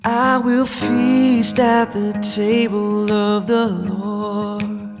I will feast at the table of the Lord.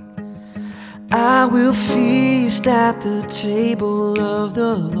 I will feast at the table of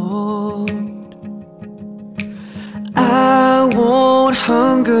the Lord. I won't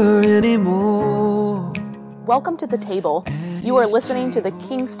hunger anymore. Welcome to The Table. You are listening to the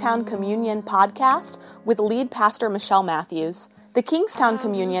Kingstown Communion podcast with lead pastor Michelle Matthews. The Kingstown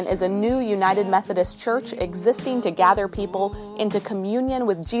Communion is a new United Methodist Church existing to gather people into communion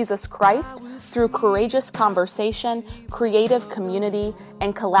with Jesus Christ through courageous conversation, creative community,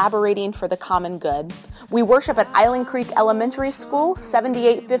 and collaborating for the common good. We worship at Island Creek Elementary School,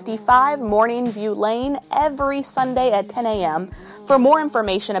 7855 Morning View Lane, every Sunday at 10 a.m. For more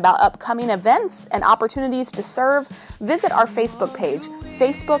information about upcoming events and opportunities to serve, visit our Facebook page,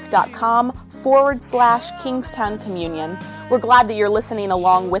 facebook.com/Kingstown Communion. We're glad that you're listening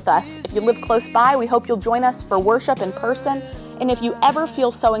along with us. If you live close by, we hope you'll join us for worship in person. And if you ever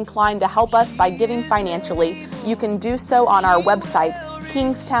feel so inclined to help us by giving financially, you can do so on our website,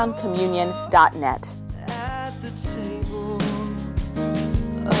 kingstowncommunion.net. At the table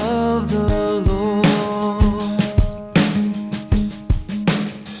of the Lord,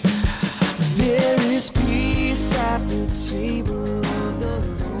 there is peace at the table of the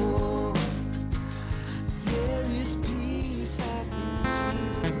Lord. There is peace at the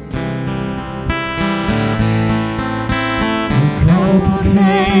A couple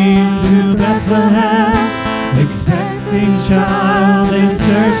came to Bethlehem, expecting child. They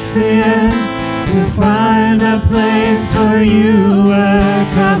searched the end to find a place where you were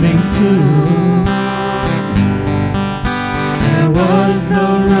coming soon. There was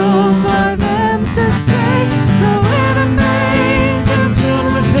no room for them to stay, so in a manger filled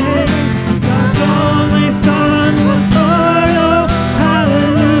with hay, God's only Son was born. Oh,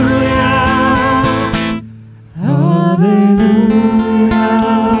 hallelujah, hallelujah,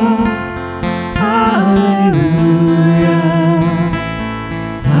 hallelujah,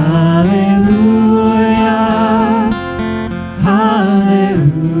 hallelujah,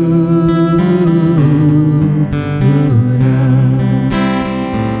 hallelujah.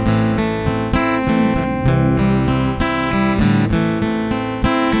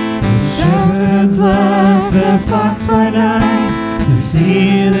 The shepherds left their flocks by night to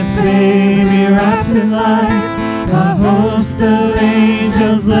see this baby wrapped in light. A host of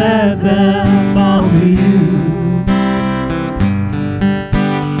angels led them all to you.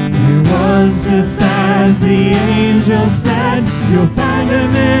 It was just as the angel said, you'll find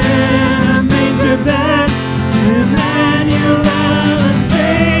him in a manger bed, Emmanuel and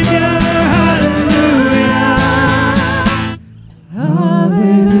Savior. Hallelujah,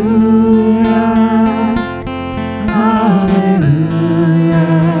 hallelujah,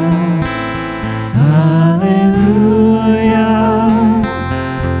 hallelujah, hallelujah,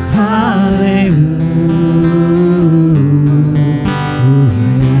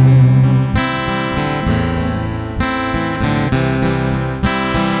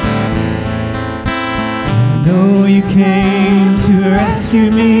 I know you came to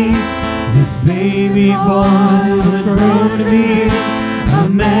rescue me. This baby boy would grow to be a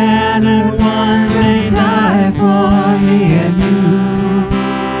man, and one day die for me and you.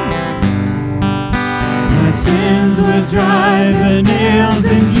 My sins would drive the nails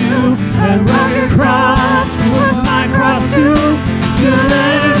in you. That rugged cross was my cross too. To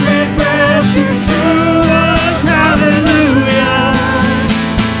let every breath you drew was hallelujah,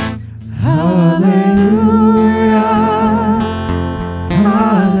 hallelujah,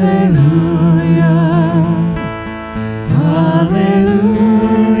 hallelujah,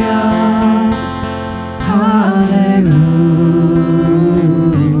 hallelujah, hallelujah.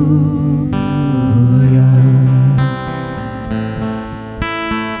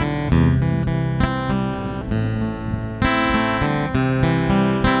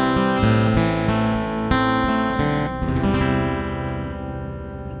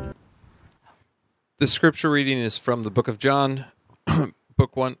 The scripture reading is from the book of John,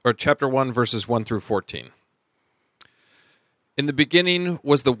 book 1 or chapter 1 verses 1 through 14. In the beginning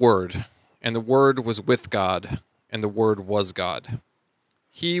was the Word, and the Word was with God, and the Word was God.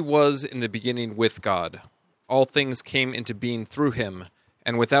 He was in the beginning with God. All things came into being through him,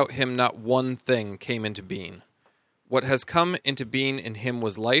 and without him not one thing came into being. What has come into being in him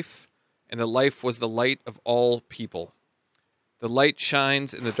was life, and the life was the light of all people. The light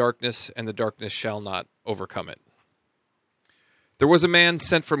shines in the darkness, and the darkness shall not overcome it. There was a man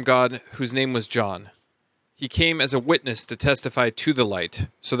sent from God whose name was John. He came as a witness to testify to the light,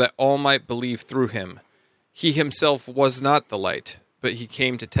 so that all might believe through him. He himself was not the light, but he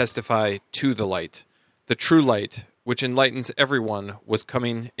came to testify to the light, the true light, which enlightens everyone, was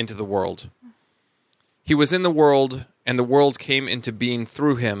coming into the world. He was in the world, and the world came into being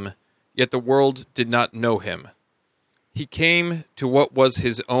through him, yet the world did not know him. He came to what was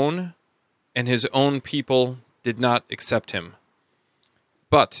his own, and his own people did not accept him.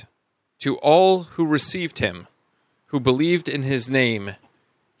 But to all who received him, who believed in his name,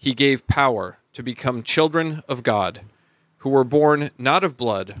 he gave power to become children of God, who were born not of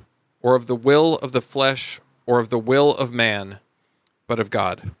blood, or of the will of the flesh, or of the will of man, but of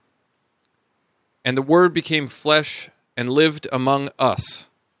God. And the Word became flesh and lived among us,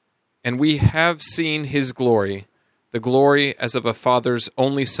 and we have seen his glory, the glory as of a Father's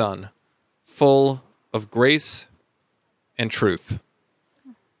only Son, full of grace and truth.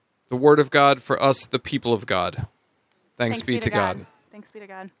 The Word of God for us, the people of God. Thanks be to God. Thanks be to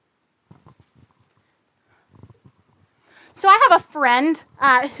God. So I have a friend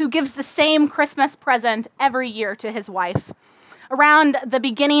who gives the same Christmas present every year to his wife. Around the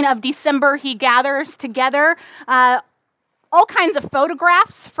beginning of December, he gathers together all kinds of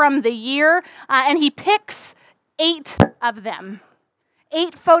photographs from the year, and he picks 8 of them.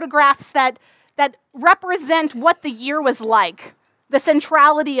 8 photographs that represent what the year was like, the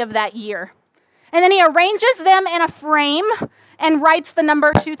centrality of that year. And then he arranges them in a frame and writes the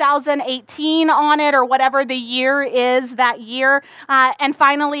number 2018 on it, or whatever the year is that year. And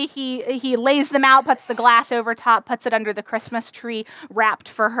finally, he lays them out, puts the glass over top, puts it under the Christmas tree, wrapped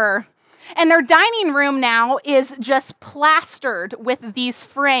for her. And their dining room now is just plastered with these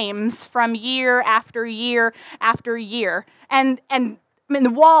frames from year after year after year. And the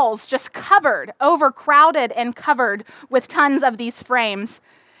walls just covered, overcrowded and covered with tons of these frames.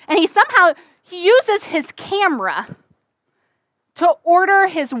 And he uses his camera to order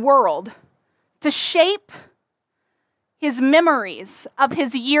his world, to shape his memories of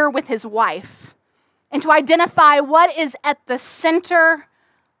his year with his wife, and to identify what is at the center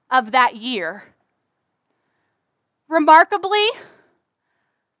of that year. Remarkably,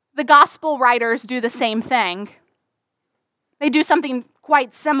 the gospel writers do the same thing. They do something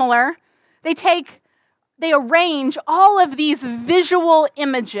quite similar. They arrange all of these visual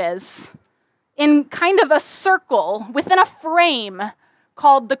images in kind of a circle within a frame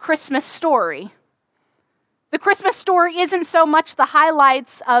called the Christmas story. The Christmas story isn't so much the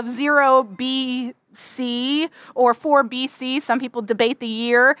highlights of 0 BC or 4 BC. Some people debate the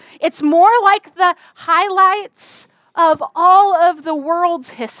year. It's more like the highlights of all of the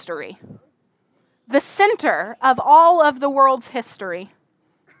world's history. The center of all of the world's history.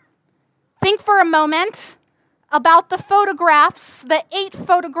 Think for a moment about the photographs, the 8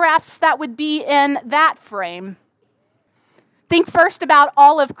 photographs that would be in that frame. Think first about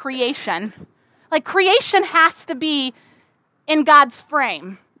all of creation. Like, creation has to be in God's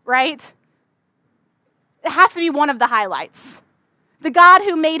frame, right? It has to be one of the highlights. The God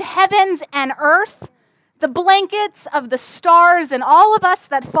who made heavens and earth, the blankets of the stars and all of us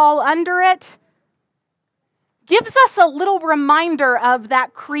that fall under it, gives us a little reminder of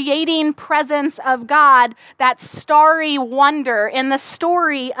that creating presence of God, that starry wonder in the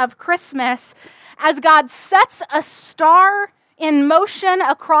story of Christmas, as God sets a star in motion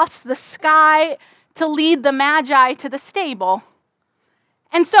across the sky to lead the Magi to the stable.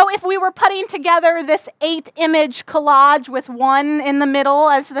 And so if we were putting together this 8-image collage with one in the middle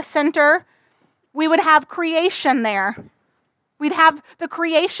as the center, we would have creation there. We'd have the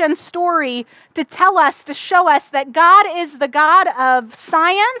creation story to tell us, to show us that God is the God of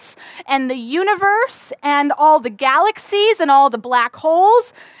science and the universe and all the galaxies and all the black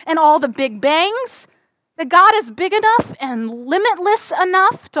holes and all the big bangs. That God is big enough and limitless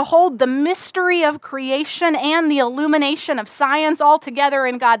enough to hold the mystery of creation and the illumination of science all together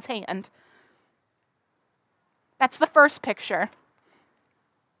in God's hand. That's the first picture.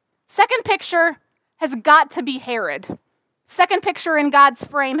 Second picture has got to be Herod. Second picture in God's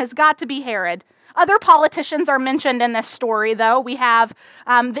frame has got to be Herod. Other politicians are mentioned in this story, though. We have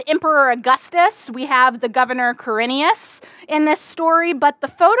the Emperor Augustus. We have the Governor Quirinius in this story. But the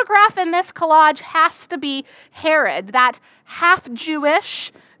photograph in this collage has to be Herod, that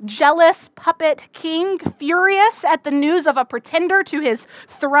half-Jewish, jealous puppet king, furious at the news of a pretender to his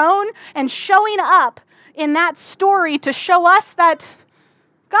throne, and showing up in that story to show us that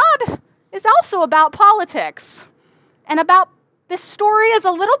God is also about politics. And this story is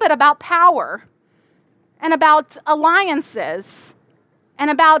a little bit about power and about alliances and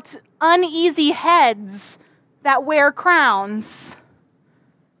about uneasy heads that wear crowns.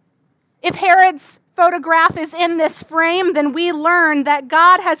 If Herod's photograph is in this frame, then we learn that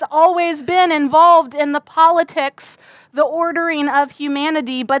God has always been involved in the politics, the ordering of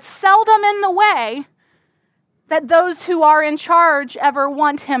humanity, but seldom in the way that those who are in charge ever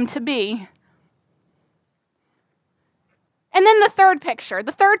want him to be. And then the third picture.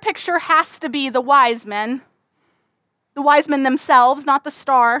 The third picture has to be the wise men themselves, not the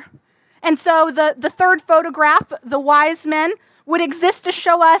star. And so the third photograph, the wise men, would exist to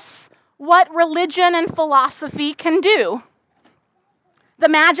show us what religion and philosophy can do. The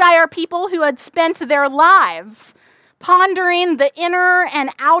Magi are people who had spent their lives pondering the inner and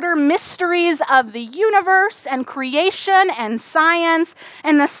outer mysteries of the universe and creation and science,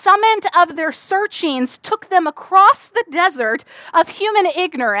 and the summit of their searchings took them across the desert of human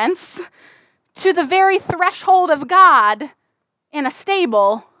ignorance to the very threshold of God in a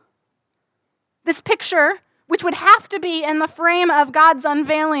stable. This picture, which would have to be in the frame of God's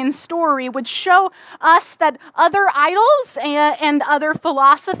unveiling story, would show us that other idols and other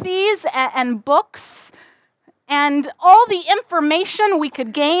philosophies and books and all the information we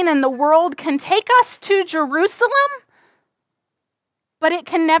could gain in the world can take us to Jerusalem, but it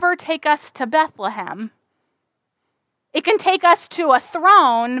can never take us to Bethlehem. It can take us to a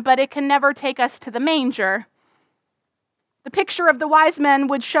throne, but it can never take us to the manger. The picture of the wise men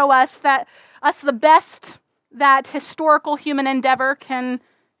would show us the best that historical human endeavor can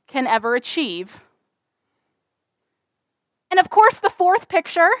ever achieve. And of course, the fourth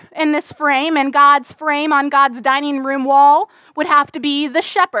picture in this frame, in God's frame on God's dining room wall, would have to be the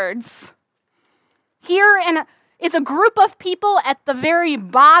shepherds. Here is a group of people at the very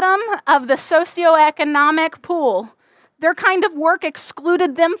bottom of the socioeconomic pool. Their kind of work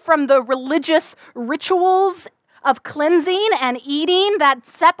excluded them from the religious rituals of cleansing and eating that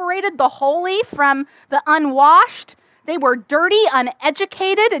separated the holy from the unwashed. They were dirty,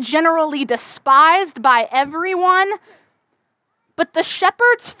 uneducated, generally despised by everyone. But the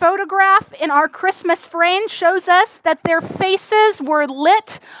shepherd's photograph in our Christmas frame shows us that their faces were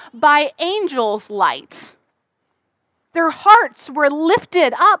lit by angels' light. Their hearts were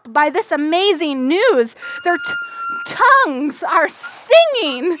lifted up by this amazing news. Their tongues are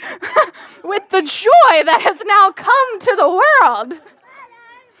singing with the joy that has now come to the world.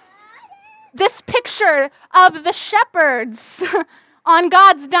 This picture of the shepherds on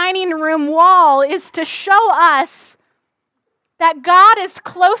God's dining room wall is to show us that God is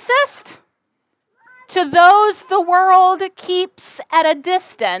closest to those the world keeps at a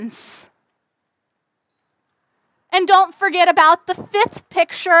distance. And don't forget about the fifth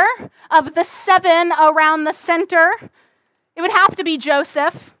picture of the 7 around the center. It would have to be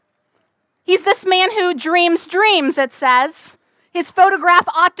Joseph. He's this man who dreams dreams, it says. His photograph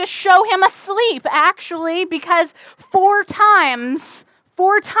ought to show him asleep, actually, because 4 times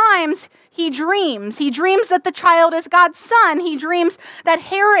he dreams. He dreams that the child is God's son. He dreams that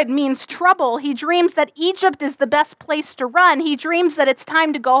Herod means trouble. He dreams that Egypt is the best place to run. He dreams that it's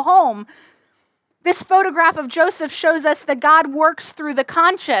time to go home. This photograph of Joseph shows us that God works through the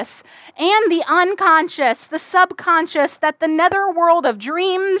conscious and the unconscious, the subconscious, that the netherworld of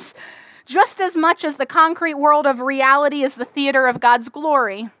dreams, just as much as the concrete world of reality, is the theater of God's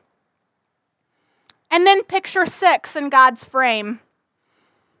glory. And then picture 6 in God's frame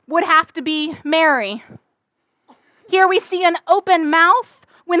would have to be Mary. Here we see an open mouth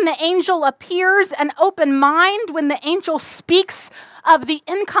when the angel appears, an open mind when the angel speaks of the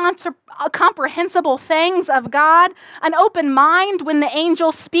incomprehensible things of God, an open mind when the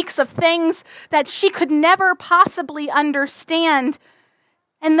angel speaks of things that she could never possibly understand,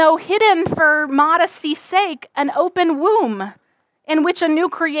 and though hidden for modesty's sake, an open womb in which a new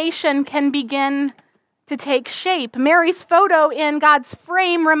creation can begin to take shape. Mary's photo in God's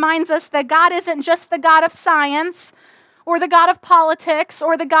frame reminds us that God isn't just the God of science, or the God of politics,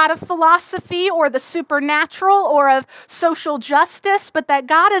 or the God of philosophy, or the supernatural, or of social justice, but that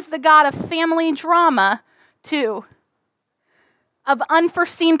God is the God of family drama, too. Of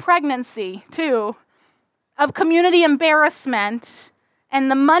unforeseen pregnancy, too. Of community embarrassment, and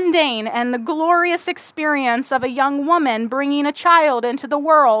the mundane and the glorious experience of a young woman bringing a child into the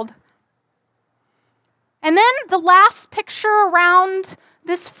world. And then the last picture around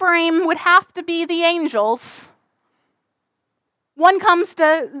this frame would have to be the angels. One comes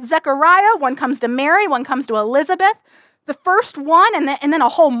to Zechariah, one comes to Mary, one comes to Elizabeth. The first one and then a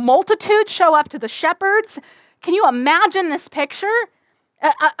whole multitude show up to the shepherds. Can you imagine this picture?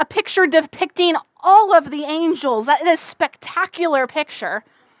 A picture depicting all of the angels. That is a spectacular picture.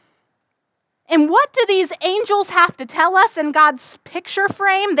 And what do these angels have to tell us in God's picture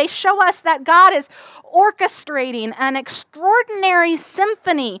frame? They show us that God is orchestrating an extraordinary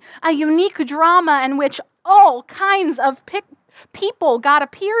symphony, a unique drama in which all kinds of people God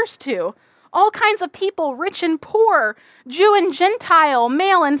appears to. all kinds of people, rich and poor, Jew and Gentile,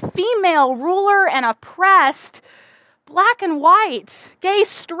 male and female, ruler and oppressed, black and white, gay,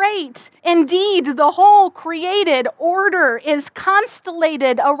 straight. Indeed, the whole created order is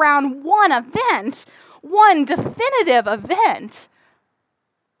constellated around one event, one definitive event.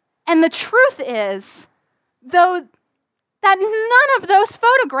 And the truth is, though, that none of those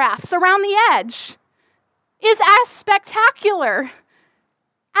photographs around the edge is as spectacular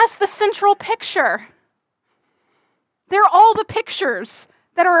as the central picture. They're all the pictures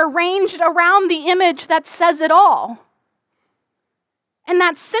that are arranged around the image that says it all. And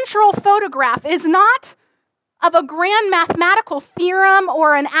that central photograph is not of a grand mathematical theorem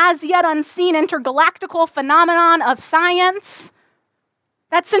or an as yet unseen intergalactical phenomenon of science.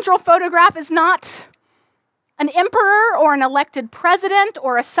 That central photograph is not an emperor or an elected president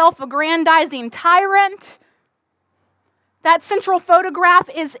or a self-aggrandizing tyrant. That central photograph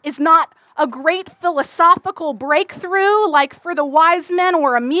is not a great philosophical breakthrough like for the wise men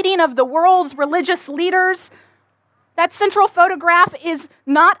or a meeting of the world's religious leaders. That central photograph is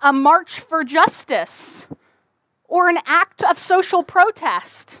not a march for justice or an act of social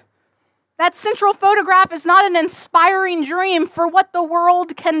protest. That central photograph is not an inspiring dream for what the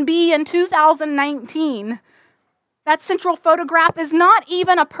world can be in 2019. That central photograph is not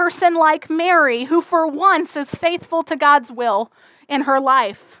even a person like Mary, who for once is faithful to God's will in her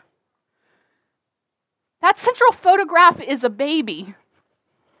life. That central photograph is a baby.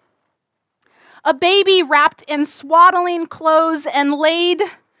 A baby wrapped in swaddling clothes and laid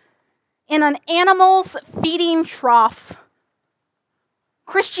in an animal's feeding trough.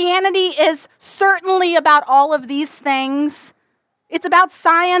 Christianity is certainly about all of these things. It's about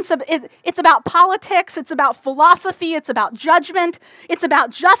science, it's about politics, it's about philosophy, it's about judgment, it's about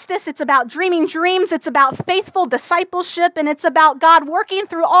justice, it's about dreaming dreams, it's about faithful discipleship, and it's about God working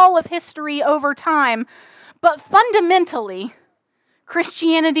through all of history over time. But fundamentally,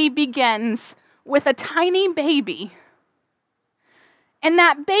 Christianity begins with a tiny baby. And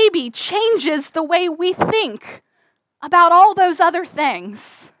that baby changes the way we think about all those other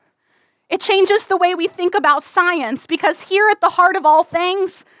things. It changes the way we think about science, because here at the heart of all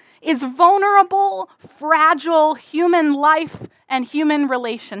things is vulnerable, fragile human life and human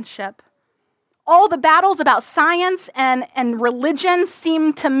relationship. All the battles about science and religion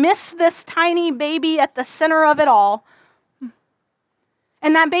seem to miss this tiny baby at the center of it all.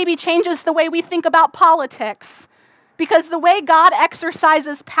 And that baby changes the way we think about politics, because the way God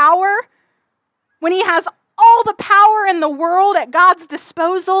exercises power, when he has all the power in the world at God's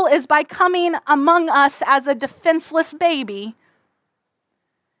disposal, is by coming among us as a defenseless baby.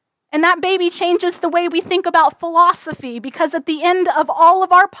 And that baby changes the way we think about philosophy, because at the end of all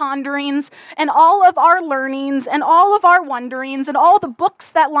of our ponderings and all of our learnings and all of our wonderings and all the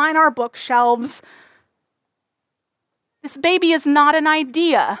books that line our bookshelves, this baby is not an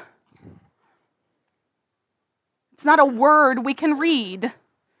idea. It's not a word we can read.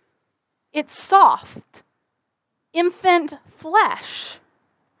 It's soft, infant flesh.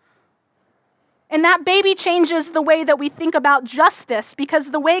 And that baby changes the way that we think about justice, because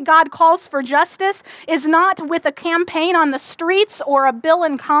the way God calls for justice is not with a campaign on the streets or a bill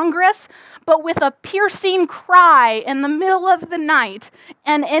in Congress, but with a piercing cry in the middle of the night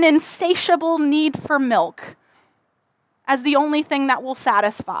and an insatiable need for milk as the only thing that will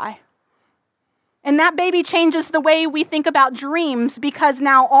satisfy. And that baby changes the way we think about dreams, because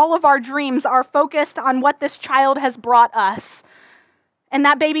now all of our dreams are focused on what this child has brought us. And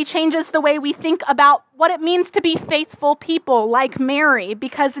that baby changes the way we think about what it means to be faithful people like Mary,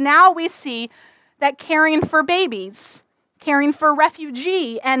 because now we see that caring for babies, caring for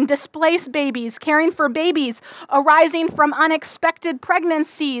refugee and displaced babies, caring for babies arising from unexpected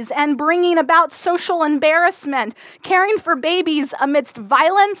pregnancies and bringing about social embarrassment, caring for babies amidst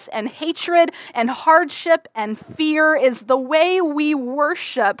violence and hatred and hardship and fear is the way we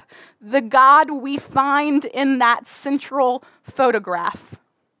worship the God we find in that central photograph.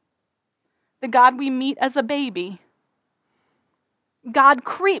 The God we meet as a baby. God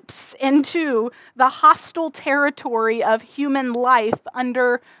creeps into the hostile territory of human life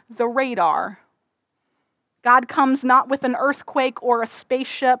under the radar. God comes not with an earthquake or a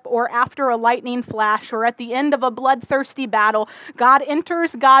spaceship or after a lightning flash or at the end of a bloodthirsty battle. God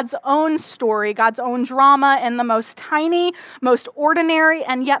enters God's own story, God's own drama in the most tiny, most ordinary,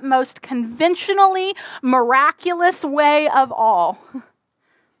 and yet most conventionally miraculous way of all.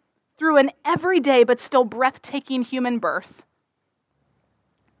 Through an everyday but still breathtaking human birth.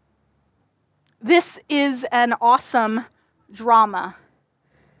 This is an awesome drama.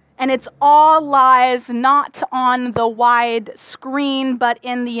 And it's all lies not on the wide screen, but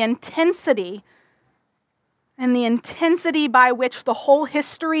in the intensity by which the whole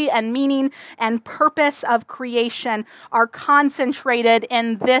history and meaning and purpose of creation are concentrated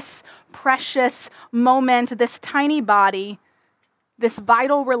in this precious moment, this tiny body, this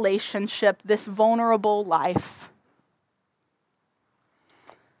vital relationship, this vulnerable life.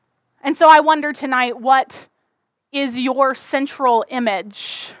 And so I wonder tonight, what is your central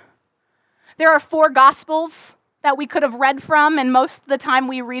image? There are 4 Gospels that we could have read from, and most of the time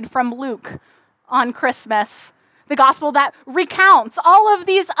we read from Luke on Christmas. The Gospel that recounts all of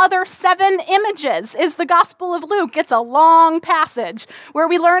these other 7 images is the Gospel of Luke. It's a long passage where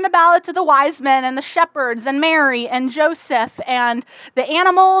we learn about the wise men and the shepherds and Mary and Joseph and the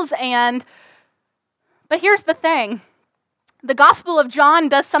animals. But here's the thing. The Gospel of John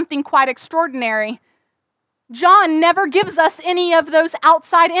does something quite extraordinary. John never gives us any of those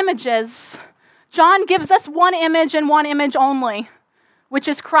outside images. John gives us one image and one image only, which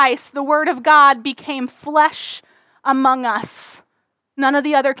is Christ. The Word of God became flesh among us. None of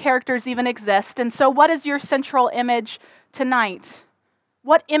the other characters even exist. And so what is your central image tonight?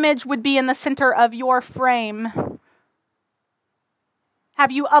 What image would be in the center of your frame?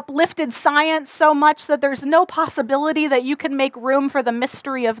 Have you uplifted science so much that there's no possibility that you can make room for the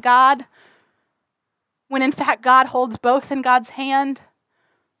mystery of God, when in fact God holds both in God's hand?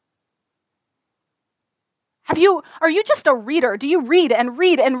 Are you just a reader? Do you read and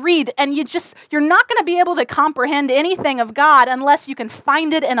read and read, and you're not going to be able to comprehend anything of God unless you can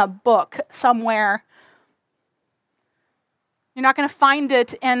find it in a book somewhere? You're not going to find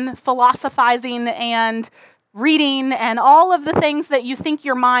it in philosophizing and reading and all of the things that you think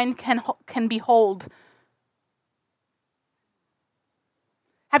your mind can behold.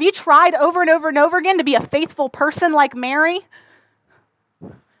 Have you tried over and over and over again to be a faithful person like Mary?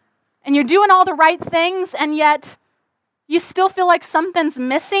 And you're doing all the right things, and yet you still feel like something's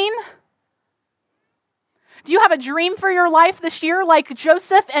missing? Do you have a dream for your life this year like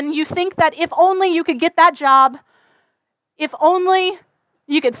Joseph, and you think that if only you could get that job, if only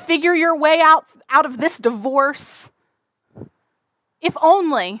you could figure your way out of this divorce, if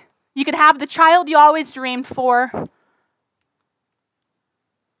only you could have the child you always dreamed for?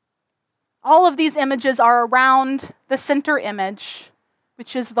 All of these images are around the center image,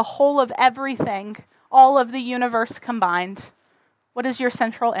 which is the whole of everything, all of the universe combined. What is your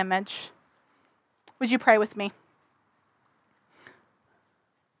central image? Would you pray with me?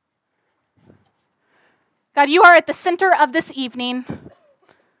 God, you are at the center of this evening.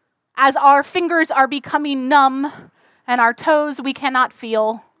 As our fingers are becoming numb and our toes we cannot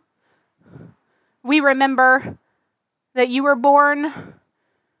feel, we remember that you were born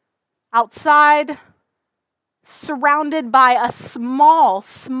outside, surrounded by a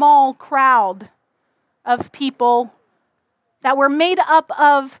small crowd of people that were made up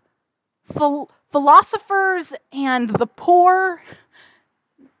of philosophers and the poor,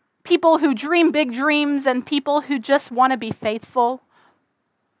 people who dream big dreams and people who just want to be faithful,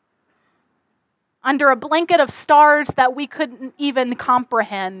 under a blanket of stars that we couldn't even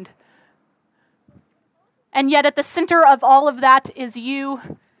comprehend. And yet at the center of all of that is you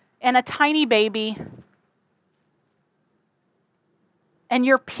and a tiny baby, and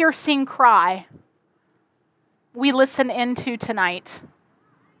your piercing cry we listen into tonight.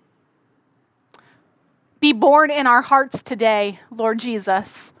 Be born in our hearts today, Lord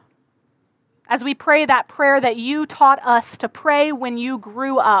Jesus, as we pray that prayer that you taught us to pray when you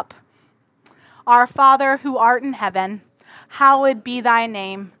grew up. Our Father who art in heaven, hallowed be thy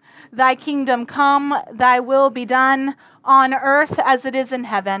name. Thy kingdom come, thy will be done, on earth as it is in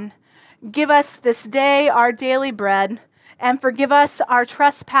heaven. Give us this day our daily bread, and forgive us our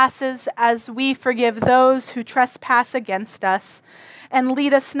trespasses as we forgive those who trespass against us. And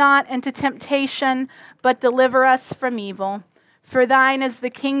lead us not into temptation, but deliver us from evil. For thine is the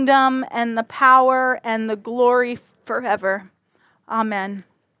kingdom and the power and the glory forever. Amen.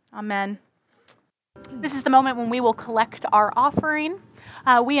 Amen. This is the moment when we will collect our offering.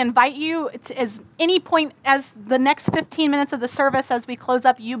 We invite you to, as any point as the next 15 minutes of the service, as we close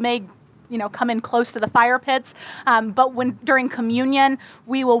up, you may come in close to the fire pits. But during communion,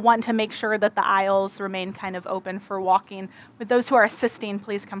 we will want to make sure that the aisles remain kind of open for walking. With those who are assisting,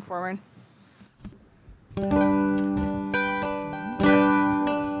 please come forward.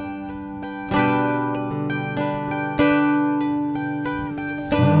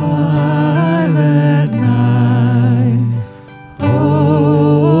 Silent night,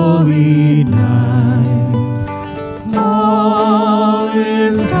 holy night, all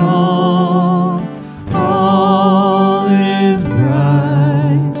is calm, all is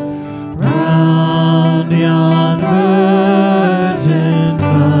bright,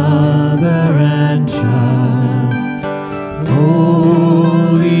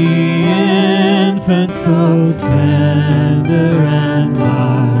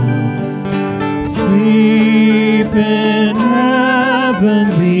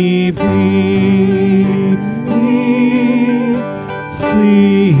 heavenly breathed,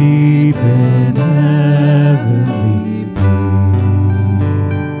 sleep in heavenly breathed.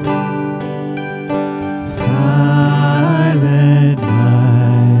 Silent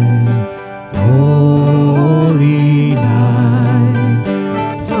night, holy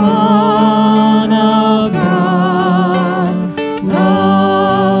night, Son of God,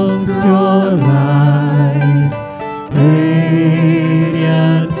 love's pure light,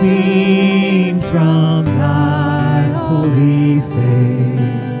 radiant beams from thy holy face,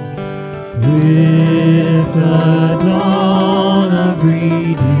 with the dawn of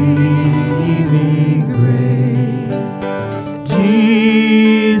redeeming grace.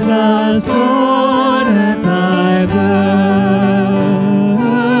 Jesus, Lord, at thy birth,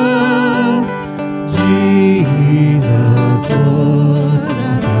 Jesus, Lord,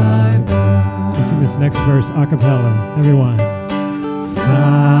 at thy birth. Let's sing this next verse a cappella, everyone.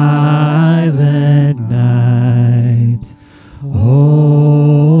 Silent night, holy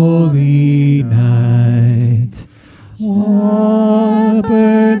night,